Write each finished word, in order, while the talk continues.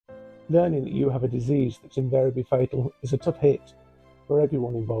Learning that you have a disease that's invariably fatal is a tough hit for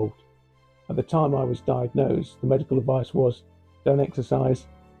everyone involved. At the time I was diagnosed, the medical advice was, don't exercise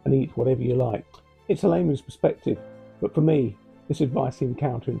and eat whatever you like. It's a layman's perspective, but for me, this advice seemed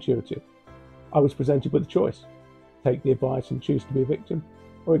counterintuitive. I was presented with a choice: take the advice and choose to be a victim,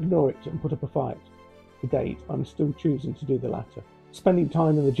 or ignore it and put up a fight. To date, I'm still choosing to do the latter. Spending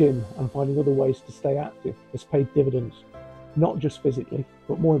time in the gym and finding other ways to stay active has paid dividends, not just physically,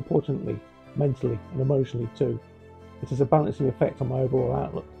 but more importantly, mentally and emotionally too. It has a balancing effect on my overall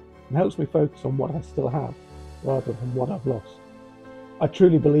outlook and helps me focus on what I still have rather than what I've lost. I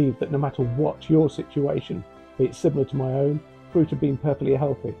truly believe that no matter what your situation, be it similar to my own, through to being perfectly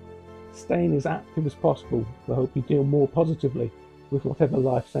healthy, staying as active as possible will help you deal more positively with whatever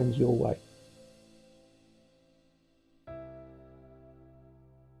life sends your way.